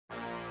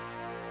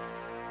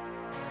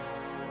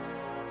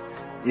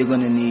You're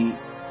gonna need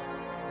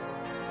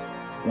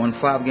 1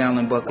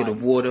 5-gallon bucket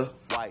of water.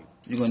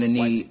 You're gonna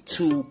need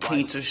 2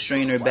 painter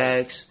strainer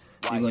bags.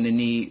 You're gonna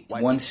need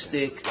 1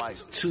 stick,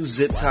 2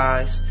 zip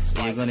ties,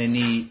 and you're gonna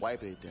need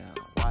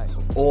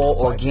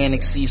all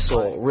organic sea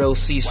salt, real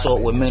sea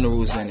salt with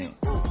minerals in it,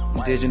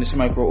 indigenous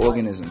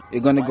microorganisms.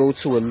 You're gonna go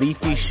to a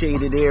leafy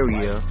shaded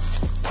area,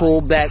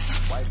 pull back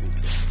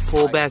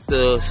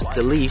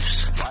the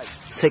leaves,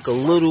 take a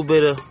little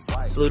bit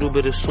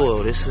of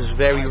soil. This is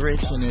very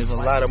rich and there's a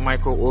lot of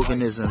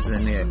microorganisms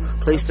in there.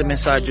 Place them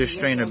inside your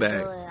strainer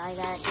bag.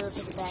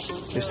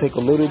 Just take a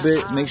little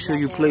bit. Make sure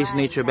you place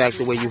nature back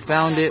the way you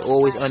found it.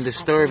 Always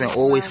undisturbed and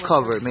always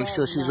covered. Make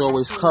sure she's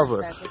always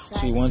covered.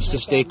 She wants to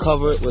stay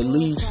covered with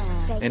leaves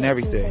and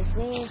everything.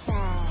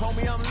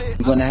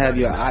 You're going to have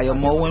your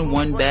IMO in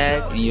one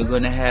bag and you're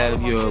going to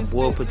have your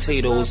boiled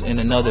potatoes in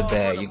another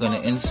bag. You're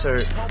going to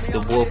insert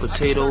the boiled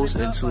potatoes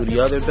into the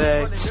other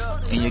bag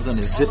and you're going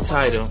to zip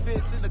tie them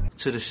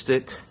to the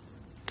stick.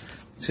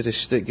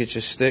 Get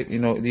your stick. You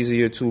know, these are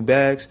your 2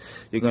 bags.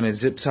 You're going to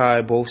zip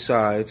tie both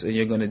sides and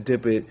you're going to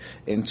dip it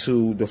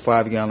into the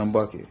 5-gallon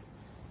bucket.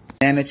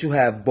 And that you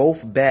have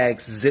both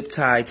bags zip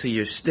tied to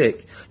your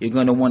stick, you're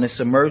going to want to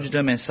submerge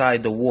them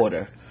inside the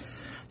water.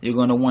 You're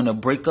going to want to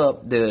break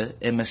up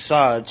and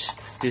massage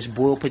this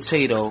boiled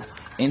potato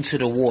into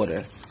the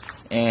water.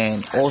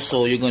 And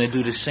also you're going to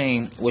do the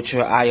same with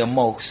your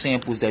IMO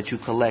samples that you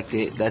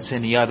collected that's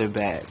in the other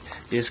bag.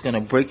 You're just going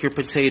to break your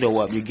potato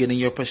up. You're getting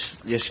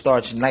your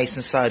starch nice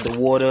inside the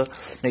water.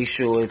 Make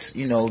sure it's,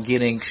 you know,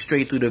 getting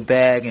straight through the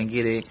bag and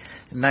getting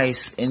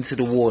nice into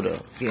the water.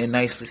 Getting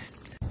nicely.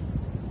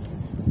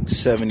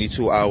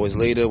 72 hours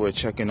later, we're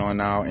checking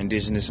on our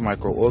indigenous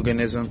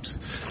microorganisms.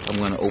 I'm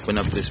going to open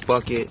up this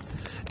bucket.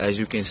 As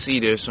you can see,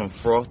 there's some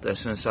froth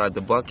that's inside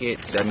the bucket.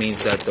 That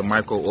means that the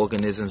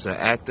microorganisms are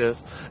active,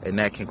 and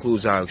that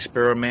concludes our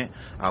experiment.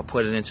 I'll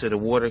put it into the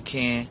water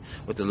can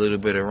with a little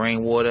bit of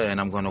rainwater,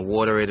 and I'm going to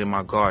water it in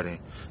my garden.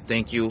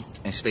 Thank you,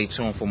 and stay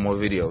tuned for more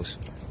videos.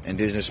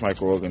 Indigenous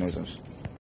microorganisms.